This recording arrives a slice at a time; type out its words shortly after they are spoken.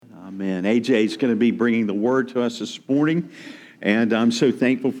Amen. AJ is going to be bringing the word to us this morning, and I'm so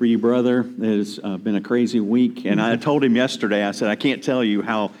thankful for you, brother. It's been a crazy week, and I told him yesterday, I said, I can't tell you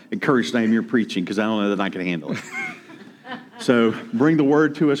how encouraged I am you're preaching because I don't know that I can handle it. So bring the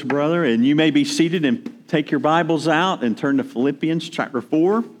word to us, brother, and you may be seated and take your Bibles out and turn to Philippians chapter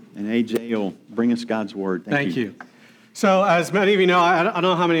 4, and AJ will bring us God's word. Thank you. So as many of you know, I don't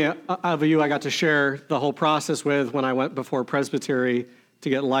know how many of you I got to share the whole process with when I went before Presbytery to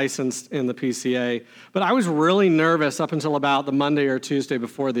get licensed in the PCA. But I was really nervous up until about the Monday or Tuesday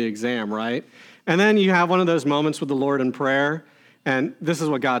before the exam, right? And then you have one of those moments with the Lord in prayer, and this is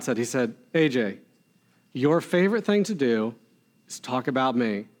what God said. He said, AJ, your favorite thing to do is talk about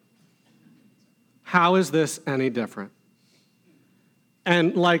me. How is this any different?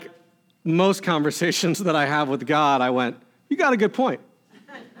 And like most conversations that I have with God, I went, you got a good point.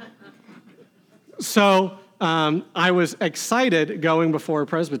 So I was excited going before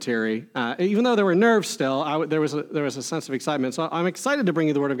Presbytery. Even though there were nerves still, there was a sense of excitement. So I'm excited to bring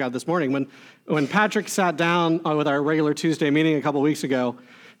you the Word of God this morning. When Patrick sat down with our regular Tuesday meeting a couple weeks ago,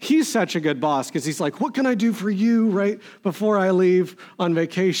 he's such a good boss because he's like, what can I do for you right before I leave on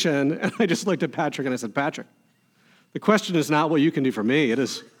vacation? And I just looked at Patrick and I said, Patrick, the question is not what you can do for me. It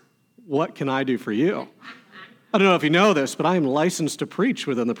is, what can I do for you? I don't know if you know this, but I am licensed to preach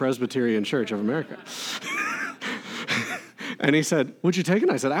within the Presbyterian Church of America. And he said, would you take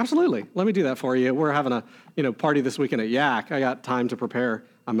it? I said, absolutely. Let me do that for you. We're having a party this weekend at Yak. I got time to prepare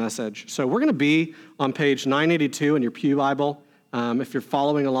a message. So we're going to be on page 982 in your Pew Bible. If you're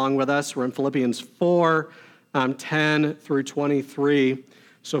following along with us, we're in Philippians 4, 10 through 23.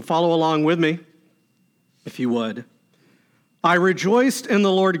 So follow along with me, if you would. I rejoiced in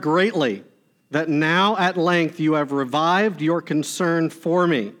the Lord greatly that now at length you have revived your concern for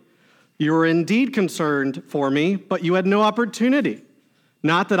me. You were indeed concerned for me, but you had no opportunity.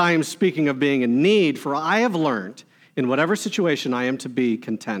 Not that I am speaking of being in need, for I have learned in whatever situation I am to be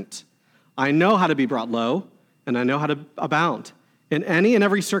content. I know how to be brought low, and I know how to abound. In any and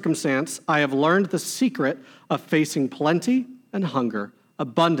every circumstance, I have learned the secret of facing plenty and hunger,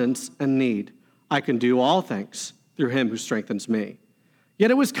 abundance and need. I can do all things through him who strengthens me. Yet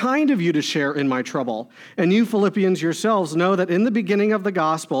it was kind of you to share in my trouble. And you Philippians yourselves know that in the beginning of the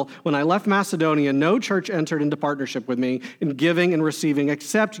gospel, when I left Macedonia, no church entered into partnership with me in giving and receiving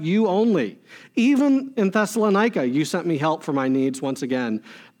except you only. Even in Thessalonica, you sent me help for my needs once again.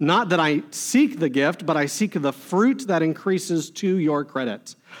 Not that I seek the gift, but I seek the fruit that increases to your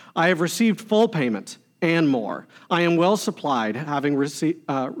credit. I have received full payment and more. I am well supplied, having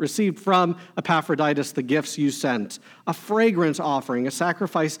received from Epaphroditus the gifts you sent, a fragrance offering, a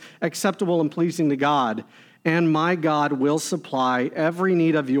sacrifice acceptable and pleasing to God. And my God will supply every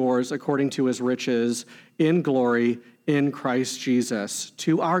need of yours according to his riches in glory in Christ Jesus.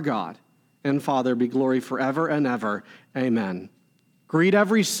 To our God and Father be glory forever and ever. Amen. Greet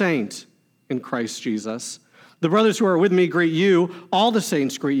every saint in Christ Jesus. The brothers who are with me greet you. All the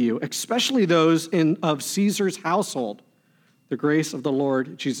saints greet you, especially those of Caesar's household. The grace of the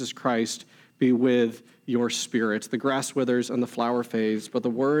Lord Jesus Christ be with your spirits. The grass withers and the flower fades, but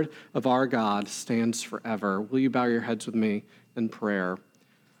the word of our God stands forever. Will you bow your heads with me in prayer?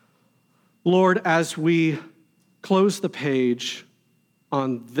 Lord, as we close the page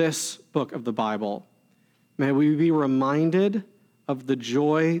on this book of the Bible, may we be reminded of the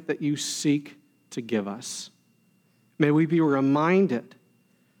joy that you seek to give us. May we be reminded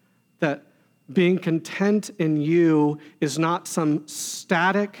that being content in you is not some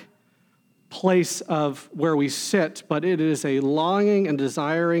static place of where we sit, but it is a longing and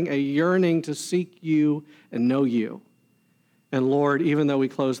desiring, a yearning to seek you and know you. And Lord, even though we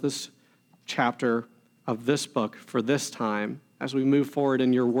close this chapter of this book for this time, as we move forward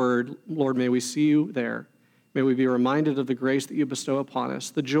in your word, Lord, may we see you there. May we be reminded of the grace that you bestow upon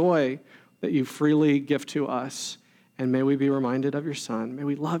us, the joy that you freely give to us. And may we be reminded of your Son. May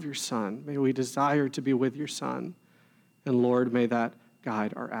we love your Son. May we desire to be with your Son. And Lord, may that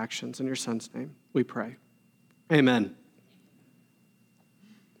guide our actions. In your Son's name, we pray. Amen.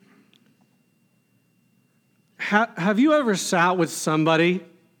 Have you ever sat with somebody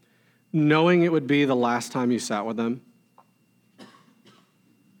knowing it would be the last time you sat with them?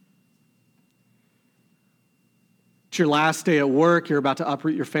 It's your last day at work, you're about to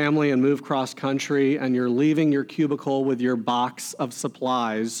uproot your family and move cross-country, and you're leaving your cubicle with your box of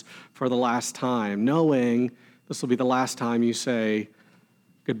supplies for the last time, knowing this will be the last time you say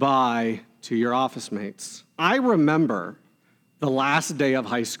goodbye to your office mates. I remember the last day of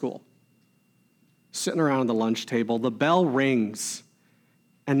high school, sitting around the lunch table, the bell rings,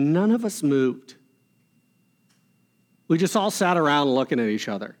 and none of us moved. We just all sat around looking at each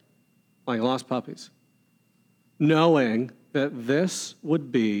other. like lost puppies, knowing that this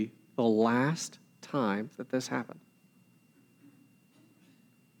would be the last time that this happened.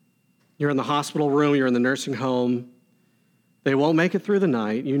 You're in the hospital room, you're in the nursing home. They won't make it through the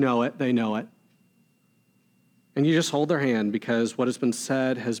night. You know it, they know it. And you just hold their hand because what has been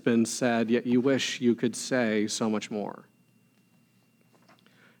said, yet you wish you could say so much more.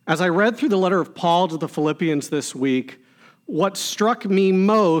 As I read through the letter of Paul to the Philippians this week, what struck me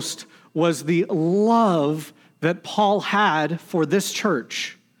most was the love that Paul had for this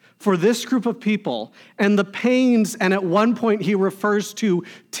church, for this group of people, and the pains, and at one point he refers to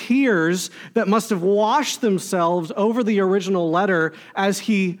tears that must have washed themselves over the original letter as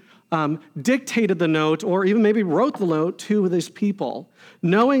he dictated the note, or even maybe wrote the note to these people,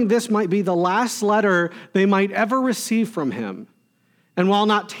 knowing this might be the last letter they might ever receive from him. And while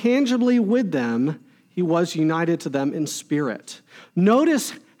not tangibly with them, he was united to them in spirit.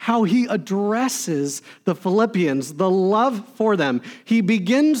 Notice how he addresses the Philippians, the love for them. He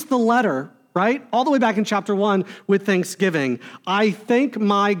begins the letter, right, all the way back in chapter 1 with thanksgiving. I thank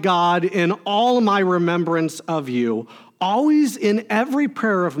my God in all my remembrance of you, always in every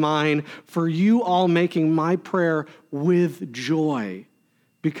prayer of mine, for you all making my prayer with joy,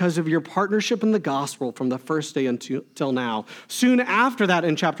 because of your partnership in the gospel from the first day until now. Soon after that,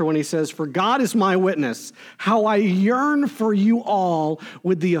 in chapter 1, he says, for God is my witness, how I yearn for you all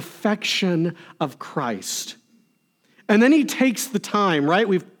with the affection of Christ. And then he takes the time, right?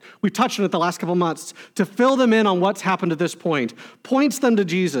 We've touched on it the last couple months, to fill them in on what's happened at this point, points them to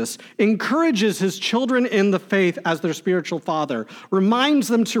Jesus, encourages his children in the faith as their spiritual father, reminds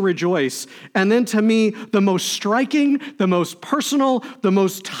them to rejoice. And then to me, the most striking, the most personal, the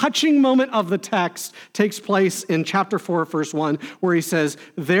most touching moment of the text takes place in chapter 4, verse 1, where he says,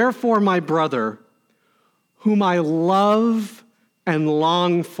 therefore, my brother, whom I love and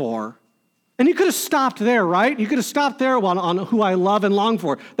long for. And you could have stopped there, right? You could have stopped there on who I love and long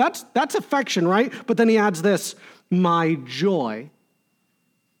for. That's affection, right? But then he adds this, my joy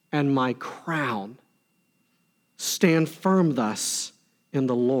and my crown. Stand firm thus in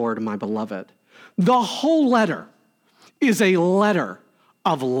the Lord, my beloved. The whole letter is a letter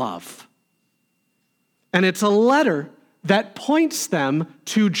of love. And it's a letter that points them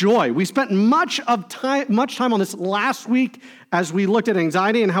to joy. We spent much time on this last week as we looked at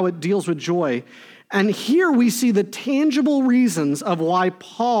anxiety and how it deals with joy. And here we see the tangible reasons of why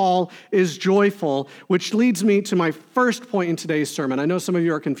Paul is joyful, which leads me to my first point in today's sermon. I know some of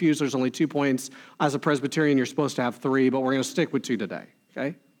you are confused. There's only 2 points. As a Presbyterian, you're supposed to have 3, but we're going to stick with 2 today,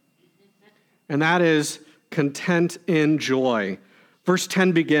 okay? And that is content in joy. Verse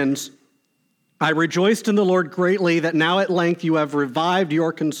 10 begins, I rejoiced in the Lord greatly that now at length you have revived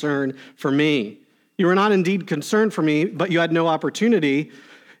your concern for me. You were not indeed concerned for me, but you had no opportunity.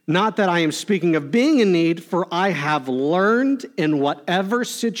 Not that I am speaking of being in need, for I have learned in whatever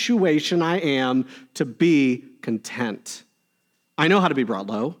situation I am to be content. I know how to be brought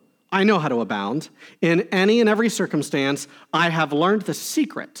low. I know how to abound. In any and every circumstance, I have learned the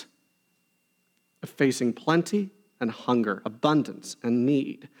secret of facing plenty and hunger, abundance and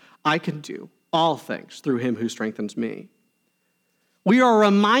need. I can do all things through him who strengthens me. We are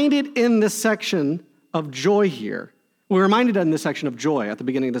reminded in this section of joy here. We're reminded in this section of joy at the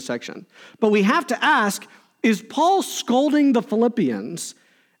beginning of the section. But we have to ask, is Paul scolding the Philippians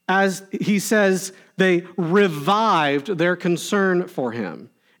as he says they revived their concern for him?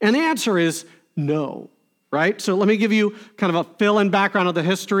 And the answer is no, right? So let me give you kind of a fill-in background of the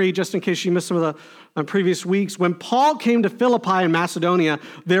history, just in case you missed some of the previous weeks. When Paul came to Philippi in Macedonia,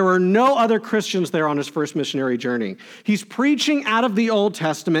 there were no other Christians there on his first missionary journey. He's preaching out of the Old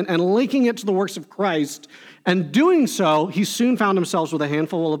Testament and linking it to the works of Christ. And doing so, he soon found himself with a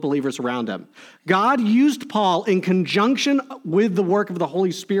handful of believers around him. God used Paul in conjunction with the work of the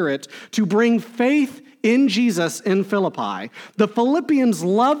Holy Spirit to bring faith in Jesus in Philippi. The Philippians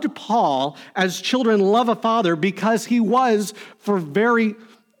loved Paul as children love a father because he was, for very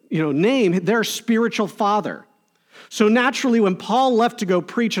name, their spiritual father. So naturally, when Paul left to go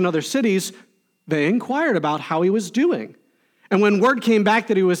preach in other cities, they inquired about how he was doing. And when word came back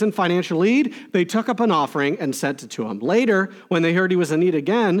that he was in financial need, they took up an offering and sent it to him. Later, when they heard he was in need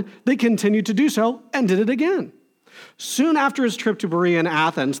again, they continued to do so and did it again. Soon after his trip to Berea and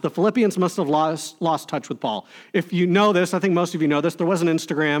Athens, the Philippians must have lost touch with Paul. If you know this, I think most of you know this, there wasn't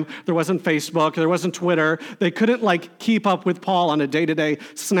Instagram, there wasn't Facebook, there wasn't Twitter. They couldn't keep up with Paul on a day-to-day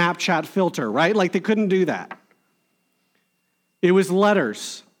Snapchat filter, right? They couldn't do that. It was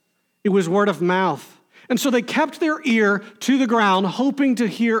letters. It was word of mouth. And so they kept their ear to the ground, hoping to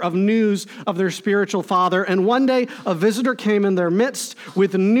hear of news of their spiritual father. And one day, a visitor came in their midst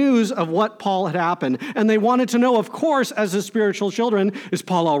with news of what Paul had happened. And they wanted to know, of course, as his spiritual children, is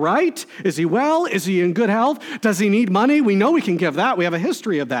Paul all right? Is he well? Is he in good health? Does he need money? We know we can give that. We have a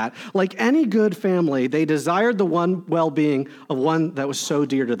history of that. Like any good family, they desired the one well-being of one that was so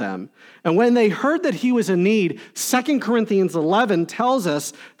dear to them. And when they heard that he was in need, 2 Corinthians 11 tells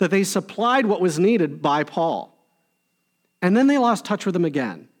us that they supplied what was needed by Paul. And then they lost touch with him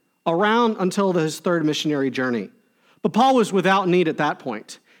again, around until his third missionary journey. But Paul was without need at that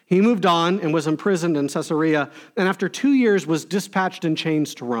point. He moved on and was imprisoned in Caesarea, and after 2 years was dispatched in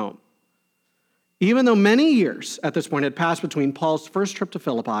chains to Rome. Even though many years at this point had passed between Paul's first trip to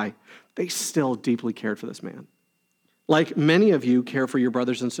Philippi, they still deeply cared for this man. Like many of you care for your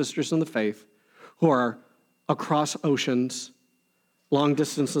brothers and sisters in the faith who are across oceans, long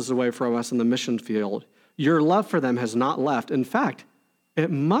distances away from us in the mission field, your love for them has not left. In fact,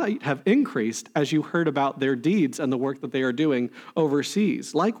 it might have increased as you heard about their deeds and the work that they are doing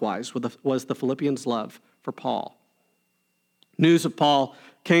overseas. Likewise was the Philippians' love for Paul. News of Paul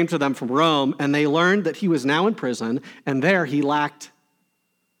came to them from Rome, and they learned that he was now in prison, and there he lacked,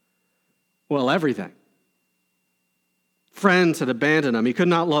 well, everything. Friends had abandoned him. He could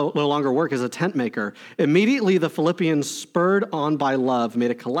no longer work as a tent maker. Immediately, the Philippians, spurred on by love,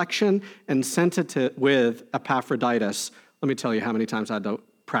 made a collection and sent it with Epaphroditus. Let me tell you how many times I had to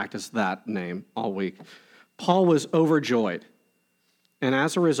practice that name all week. Paul was overjoyed, and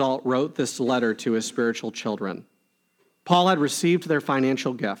as a result, wrote this letter to his spiritual children. Paul had received their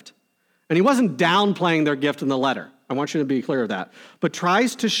financial gift, and he wasn't downplaying their gift in the letter. I want you to be clear of that, but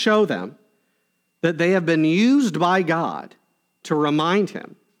tries to show them that they have been used by God to remind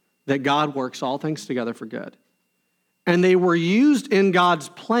him that God works all things together for good. And they were used in God's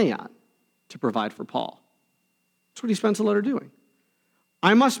plan to provide for Paul. That's what he spends the letter doing.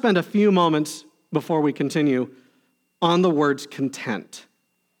 I must spend a few moments before we continue on the words content,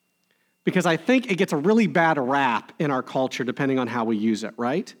 because I think it gets a really bad rap in our culture depending on how we use it,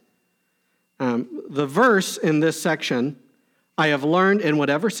 right? The verse in this section, I have learned in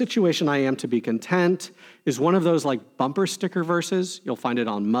whatever situation I am to be content, is one of those like bumper sticker verses. You'll find it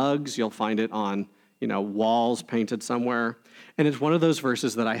on mugs. You'll find it on, walls painted somewhere. And it's one of those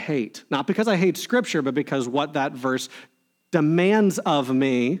verses that I hate. Not because I hate Scripture, but because what that verse demands of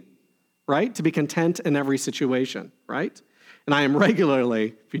me, right? To be content in every situation, right? And I am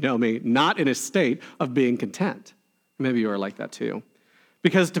regularly, if you know me, not in a state of being content. Maybe you are like that too.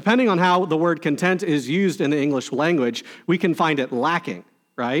 Because depending on how the word content is used in the English language, we can find it lacking,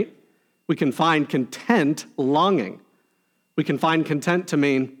 right? We can find content longing. We can find content to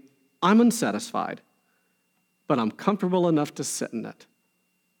mean, I'm unsatisfied, but I'm comfortable enough to sit in it.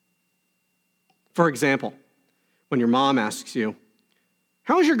 For example, when your mom asks you,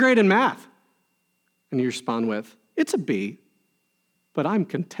 how was your grade in math? And you respond with, it's a B, but I'm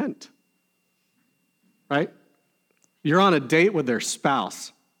content, right? You're on a date with their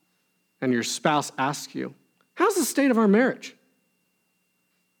spouse, and your spouse asks you, how's the state of our marriage?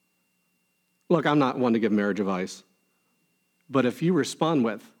 Look, I'm not one to give marriage advice, but if you respond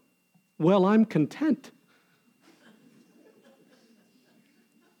with, well, I'm content,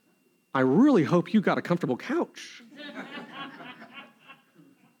 I really hope you got a comfortable couch.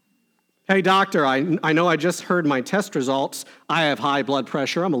 Hey, doctor, I know I just heard my test results. I have high blood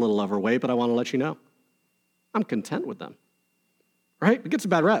pressure. I'm a little overweight, but I want to let you know. I'm content with them, right? It gets a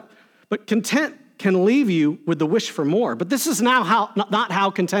bad rep. But content can leave you with the wish for more. But this is not how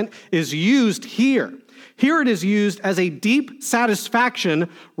content is used here. Here it is used as a deep satisfaction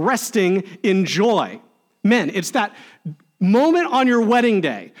resting in joy. Men, it's that moment on your wedding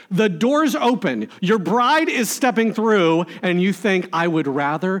day. The doors open, your bride is stepping through, and you think, I would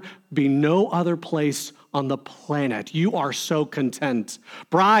rather be no other place on the planet. You are so content.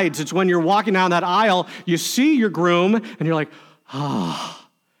 Brides, it's when you're walking down that aisle, you see your groom, and you're like,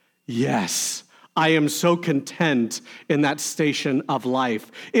 yes, I am so content in that station of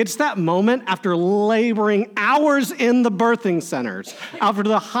life. It's that moment after laboring hours in the birthing centers, after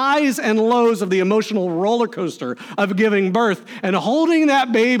the highs and lows of the emotional roller coaster of giving birth, and holding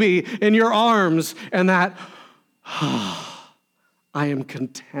that baby in your arms, and that, I am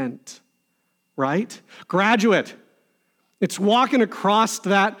content. Right? Graduate, it's walking across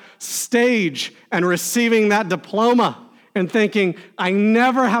that stage and receiving that diploma and thinking, I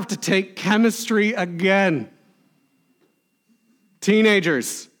never have to take chemistry again.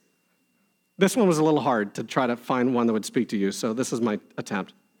 Teenagers, this one was a little hard to try to find one that would speak to you, so this is my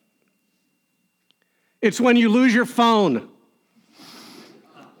attempt. It's when you lose your phone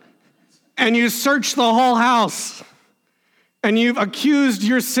and you search the whole house, and you've accused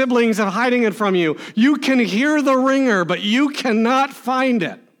your siblings of hiding it from you. You can hear the ringer, but you cannot find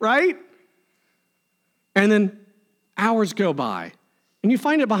it, right? And then hours go by, and you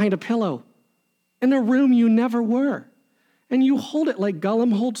find it behind a pillow in a room you never were, and you hold it like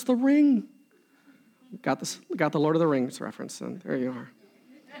Gollum holds the ring. Got the Lord of the Rings reference, and there you are,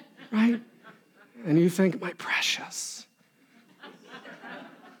 right? And you think, my precious,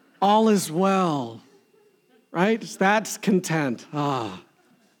 all is well, right? That's content.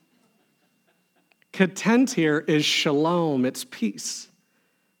 Content here is shalom, it's peace.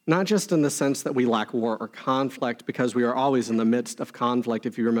 Not just in the sense that we lack war or conflict, because we are always in the midst of conflict,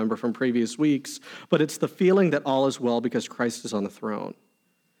 if you remember from previous weeks, but it's the feeling that all is well because Christ is on the throne.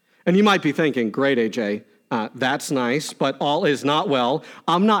 And you might be thinking, great, AJ, that's nice, but all is not well.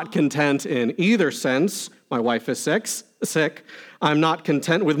 I'm not content in either sense. My wife is sick. I'm not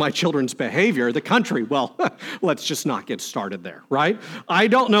content with my children's behavior. The country, well, let's just not get started there, right? I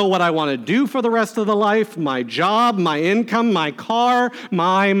don't know what I want to do for the rest of the life, my job, my income, my car,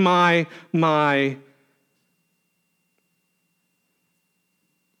 my. And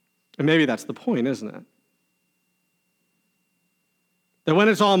maybe that's the point, isn't it? That when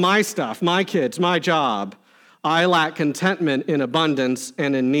it's all my stuff, my kids, my job, I lack contentment in abundance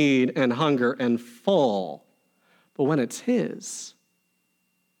and in need and hunger and full. But when it's his,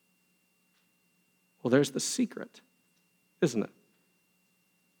 well, there's the secret, isn't it?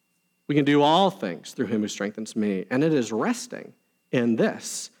 We can do all things through him who strengthens me. And it is resting in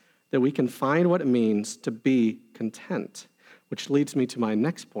this that we can find what it means to be content, which leads me to my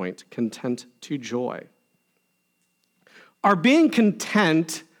next point, content to joy. Our being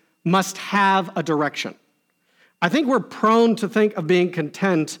content must have a direction. I think we're prone to think of being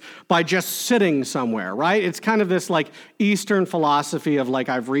content by just sitting somewhere, right? It's kind of this like Eastern philosophy of like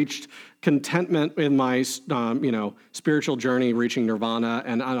I've reached contentment in my spiritual journey, reaching nirvana,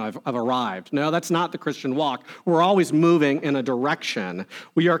 and I've arrived. No, that's not the Christian walk. We're always moving in a direction.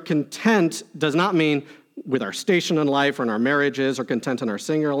 We are content does not mean with our station in life or in our marriages or content in our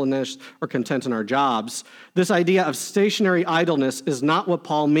singleness or content in our jobs. This idea of stationary idleness is not what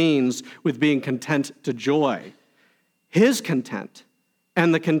Paul means with being content to joy. His content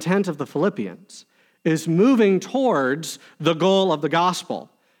and the content of the Philippians is moving towards the goal of the gospel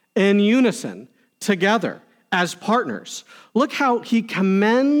in unison, together, as partners. Look how he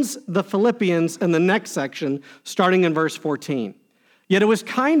commends the Philippians in the next section, starting in verse 14. Yet it was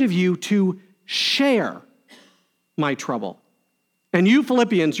kind of you to share my trouble. And you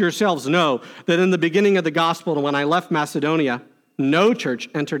Philippians yourselves know that in the beginning of the gospel, when I left Macedonia, no church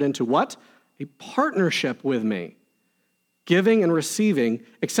entered into what? A partnership with me, giving and receiving,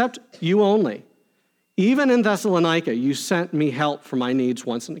 except you only. Even in Thessalonica, you sent me help for my needs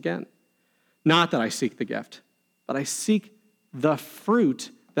once and again. Not that I seek the gift, but I seek the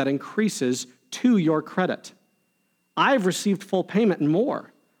fruit that increases to your credit. I've received full payment and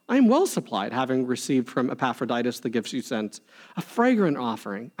more. I am well supplied, having received from Epaphroditus the gifts you sent, a fragrant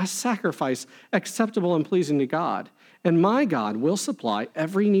offering, a sacrifice acceptable and pleasing to God. And my God will supply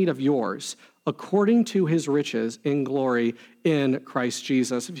every need of yours according to his riches in glory in Christ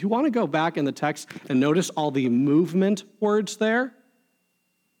Jesus. If you want to go back in the text and notice all the movement words there,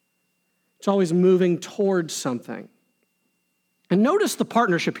 it's always moving towards something. And notice the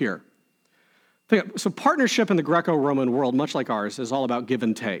partnership here. So partnership in the Greco-Roman world, much like ours, is all about give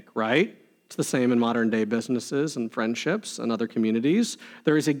and take, right? It's the same in modern day businesses and friendships and other communities.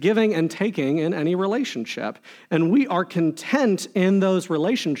 There is a giving and taking in any relationship. And we are content in those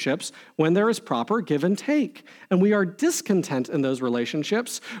relationships when there is proper give and take. And we are discontent in those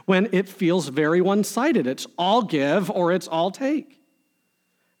relationships when it feels very one-sided. It's all give or it's all take.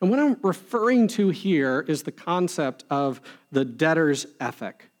 And what I'm referring to here is the concept of the debtor's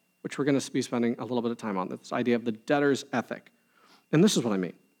ethic, which we're going to be spending a little bit of time on, this idea of the debtor's ethic. And this is what I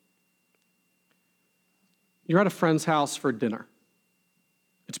mean. You're at a friend's house for dinner.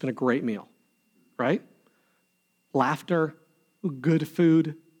 It's been a great meal, right? Laughter, good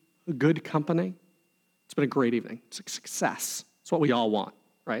food, good company. It's been a great evening. It's a success. It's what we all want,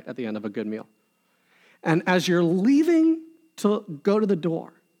 right, at the end of a good meal. And as you're leaving to go to the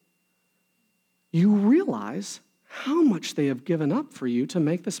door, you realize how much they have given up for you to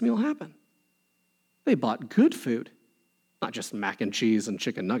make this meal happen. They bought good food, not just mac and cheese and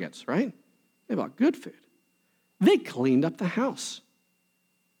chicken nuggets, right? They bought good food. They cleaned up the house.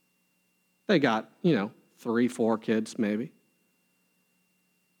 They got, 3, 4 kids maybe.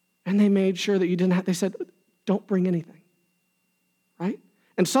 And they made sure that you didn't have, they said, don't bring anything, right?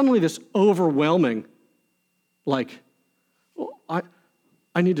 And suddenly this overwhelming,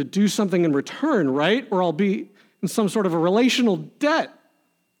 I need to do something in return, right? Or I'll be in some sort of a relational debt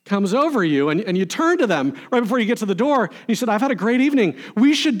comes over you, and you turn to them right before you get to the door, and you said, I've had a great evening.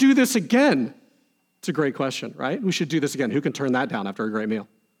 We should do this again. It's a great question, right? We should do this again. Who can turn that down after a great meal?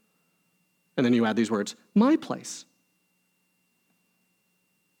 And then you add these words, my place.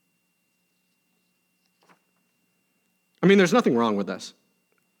 I mean, there's nothing wrong with this.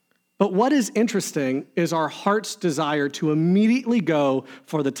 But what is interesting is our heart's desire to immediately go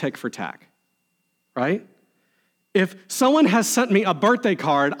for the tick for tack, right? If someone has sent me a birthday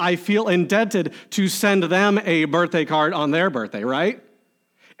card, I feel indebted to send them a birthday card on their birthday, right?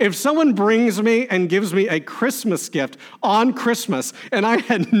 If someone brings me and gives me a Christmas gift on Christmas, and I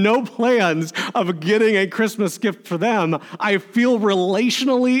had no plans of getting a Christmas gift for them, I feel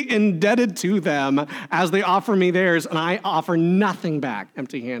relationally indebted to them as they offer me theirs, and I offer nothing back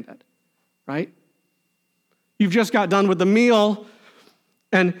empty-handed, right? You've just got done with the meal,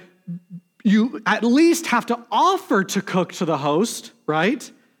 and you at least have to offer to cook to the host,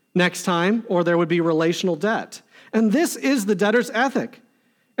 right? Next time, or there would be relational debt. And this is the debtor's ethic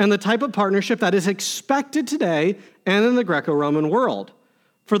and the type of partnership that is expected today and in the Greco-Roman world.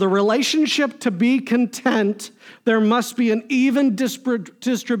 For the relationship to be content, there must be an even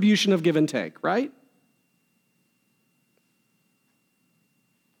distribution of give and take, right?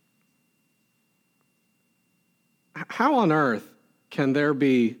 How on earth can there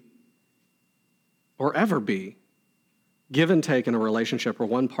be or ever be give and take in a relationship where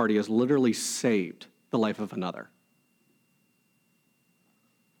one party has literally saved the life of another?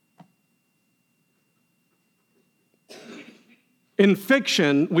 In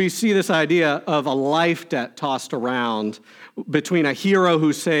fiction, we see this idea of a life debt tossed around between a hero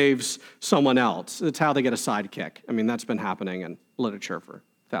who saves someone else. It's how they get a sidekick. I mean, that's been happening in literature for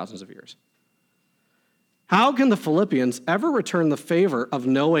thousands of years. How can the Philippians ever return the favor of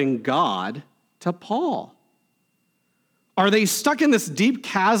knowing God to Paul? Are they stuck in this deep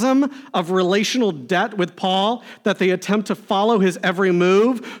chasm of relational debt with Paul that they attempt to follow his every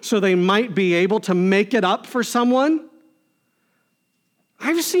move so they might be able to make it up for someone?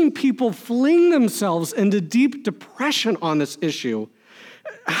 I've seen people fling themselves into deep depression on this issue.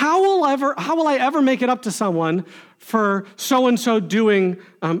 How will I ever make it up to someone for so-and-so doing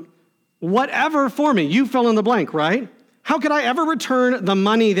whatever for me? You fill in the blank, right? How could I ever return the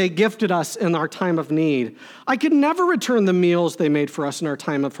money they gifted us in our time of need? I could never return the meals they made for us in our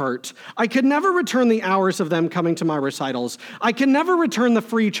time of hurt. I could never return the hours of them coming to my recitals. I could never return the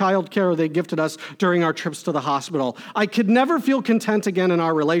free childcare they gifted us during our trips to the hospital. I could never feel content again in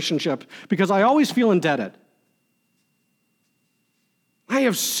our relationship because I always feel indebted. I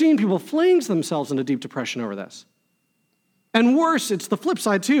have seen people fling themselves into deep depression over this. And worse, it's the flip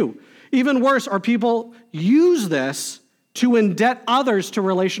side too. Even worse are people use this to indebt others to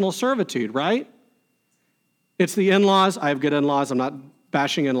relational servitude, right? It's the in-laws. I have good in-laws. I'm not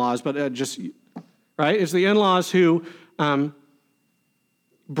bashing in-laws, but right? It's the in-laws who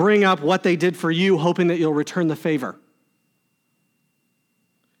bring up what they did for you, hoping that you'll return the favor.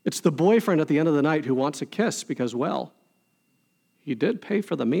 It's the boyfriend at the end of the night who wants a kiss because, well, he did pay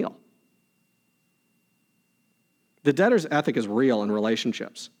for the meal. The debtor's ethic is real in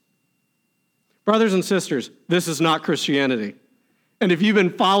relationships. Brothers and sisters, this is not Christianity. And if you've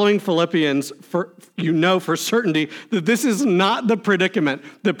been following Philippians, you know for certainty that this is not the predicament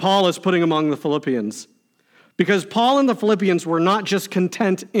that Paul is putting among the Philippians. Because Paul and the Philippians were not just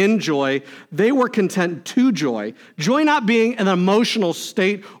content in joy, they were content to joy. Joy not being an emotional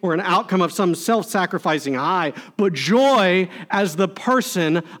state or an outcome of some self-sacrificing high, but joy as the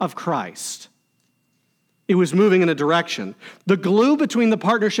person of Christ. It was moving in a direction. The glue between the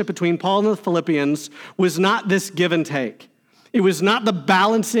partnership between Paul and the Philippians was not this give and take. It was not the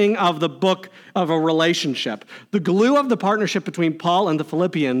balancing of the book of a relationship. The glue of the partnership between Paul and the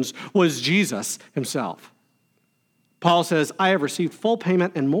Philippians was Jesus himself. Paul says, I have received full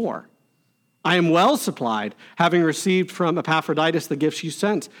payment and more. I am well supplied, having received from Epaphroditus the gifts you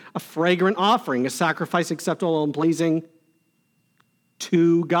sent, a fragrant offering, a sacrifice acceptable and pleasing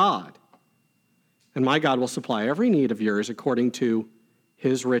to God. And my God will supply every need of yours according to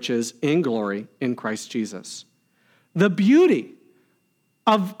his riches in glory in Christ Jesus. The beauty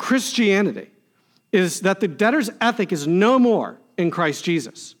of Christianity is that the debtor's ethic is no more in Christ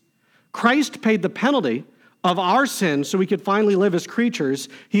Jesus. Christ paid the penalty of our sins so we could finally live as creatures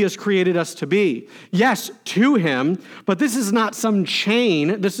he has created us to be. Yes, to him, but this is not some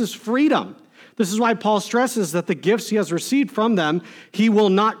chain. This is freedom. This is why Paul stresses that the gifts he has received from them, he will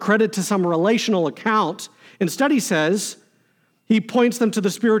not credit to some relational account. Instead, he says, He points them to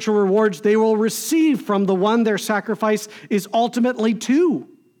the spiritual rewards they will receive from the one their sacrifice is ultimately to.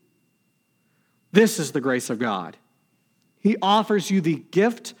 This is the grace of God. He offers you the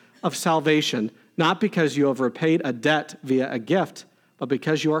gift of salvation, not because you have repaid a debt via a gift, but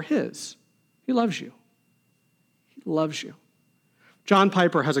because you are his. He loves you. He loves you. John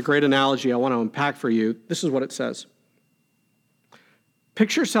Piper has a great analogy I want to unpack for you. This is what it says.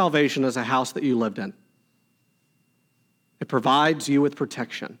 Picture salvation as a house that you lived in. It provides you with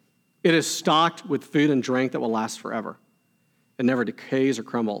protection. It is stocked with food and drink that will last forever. It never decays or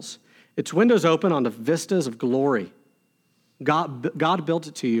crumbles. Its windows open onto vistas of glory. God built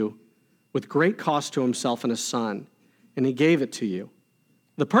it to you with great cost to himself and his son, and he gave it to you.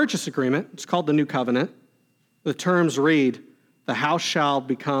 The purchase agreement, it's called the New Covenant. The terms read, "The house shall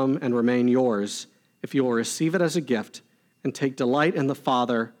become and remain yours if you will receive it as a gift and take delight in the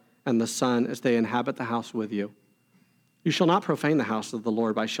Father and the Son as they inhabit the house with you. You shall not profane the house of the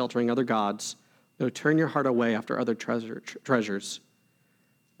Lord by sheltering other gods, nor turn your heart away after other treasures.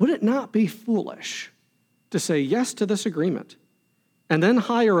 Would it not be foolish to say yes to this agreement and then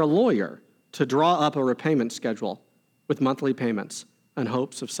hire a lawyer to draw up a repayment schedule with monthly payments in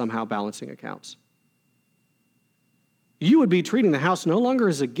hopes of somehow balancing accounts? You would be treating the house no longer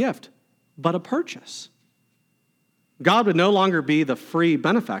as a gift, but a purchase. God would no longer be the free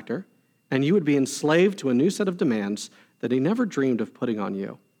benefactor, and you would be enslaved to a new set of demands that he never dreamed of putting on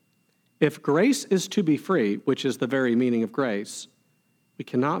you. If grace is to be free, which is the very meaning of grace, we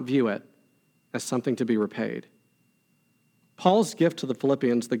cannot view it as something to be repaid. Paul's gift to the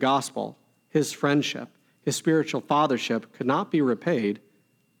Philippians, the gospel, his friendship, his spiritual fathership, could not be repaid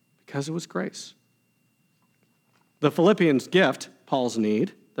because it was grace. The Philippians' gift, Paul's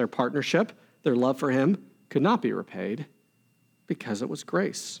need, their partnership, their love for him, could not be repaid because it was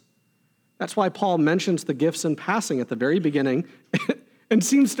grace. That's why Paul mentions the gifts in passing at the very beginning and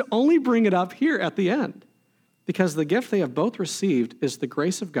seems to only bring it up here at the end, because the gift they have both received is the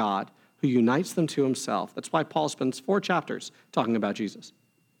grace of God who unites them to himself. That's why Paul spends 4 chapters talking about Jesus.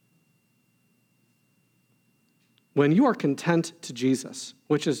 When you are content to Jesus,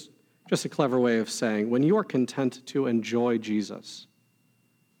 which is just a clever way of saying, when you are content to enjoy Jesus,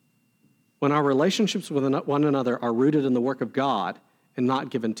 when our relationships with one another are rooted in the work of God and not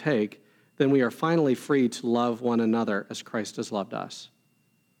give and take, then we are finally free to love one another as Christ has loved us.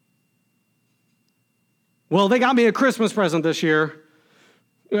 Well, they got me a Christmas present this year.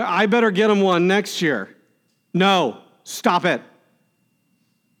 I better get them one next year. No, stop it.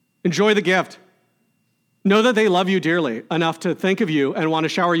 Enjoy the gift. Know that they love you dearly enough to think of you and want to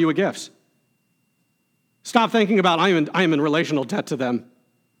shower you with gifts. Stop thinking about, I am in relational debt to them.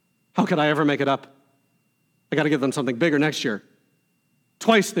 How could I ever make it up? I got to give them something bigger next year.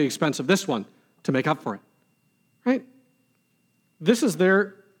 Twice the expense of this one to make up for it, right? This is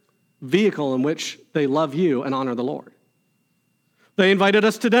their vehicle in which they love you and honor the Lord. They invited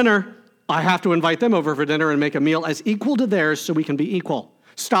us to dinner. I have to invite them over for dinner and make a meal as equal to theirs so we can be equal.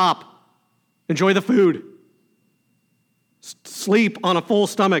 Stop. Enjoy the food. Sleep on a full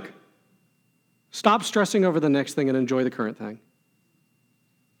stomach. Stop stressing over the next thing and enjoy the current thing.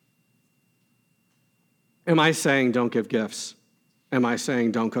 Am I saying don't give gifts? Am I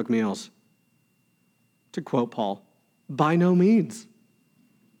saying don't cook meals? To quote Paul, by no means.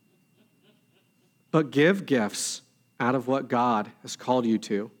 But give gifts out of what God has called you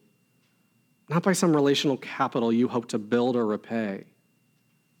to, not by some relational capital you hope to build or repay.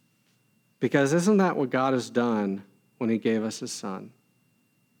 Because isn't that what God has done when he gave us his son?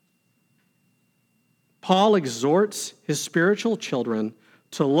 Paul exhorts his spiritual children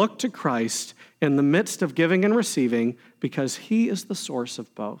to look to Christ in the midst of giving and receiving because he is the source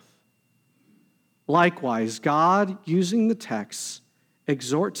of both. Likewise, God, using the text,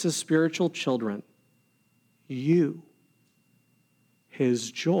 exhorts his spiritual children, you,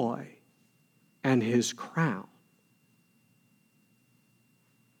 his joy and his crown,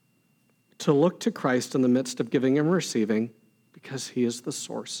 to look to Christ in the midst of giving and receiving because he is the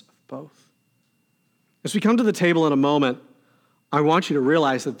source of both. As we come to the table in a moment, I want you to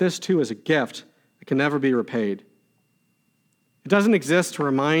realize that this too is a gift that can never be repaid. It doesn't exist to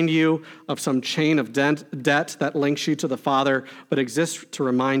remind you of some chain of debt that links you to the Father, but exists to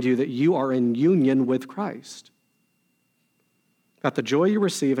remind you that you are in union with Christ. That the joy you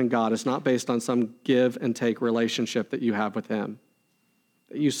receive in God is not based on some give and take relationship that you have with him.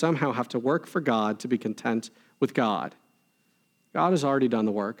 That you somehow have to work for God to be content with God. God has already done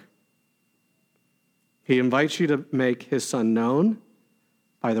the work. He invites you to make his son known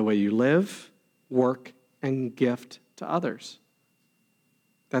by the way you live, work, and gift to others.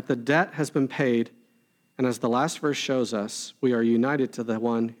 That the debt has been paid And as the last verse shows us, we are united to the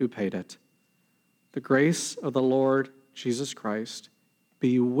one who paid it. The grace of the Lord Jesus Christ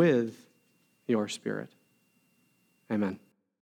be with your spirit. Amen.